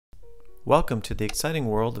Welcome to the exciting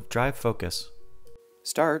world of Drive Focus.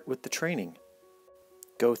 Start with the training.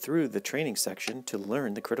 Go through the training section to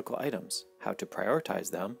learn the critical items, how to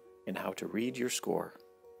prioritize them, and how to read your score.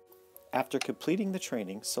 After completing the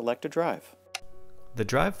training, select a drive. The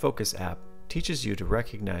Drive Focus app teaches you to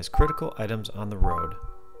recognize critical items on the road.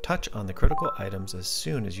 Touch on the critical items as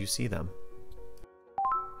soon as you see them.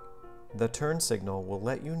 The turn signal will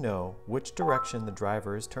let you know which direction the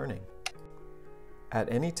driver is turning. At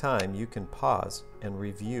any time, you can pause and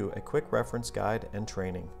review a quick reference guide and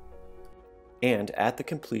training. And at the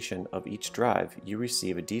completion of each drive, you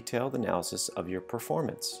receive a detailed analysis of your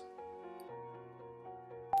performance.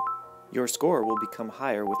 Your score will become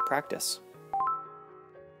higher with practice.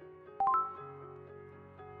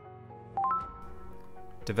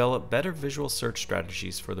 Develop better visual search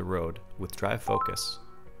strategies for the road with Drive Focus.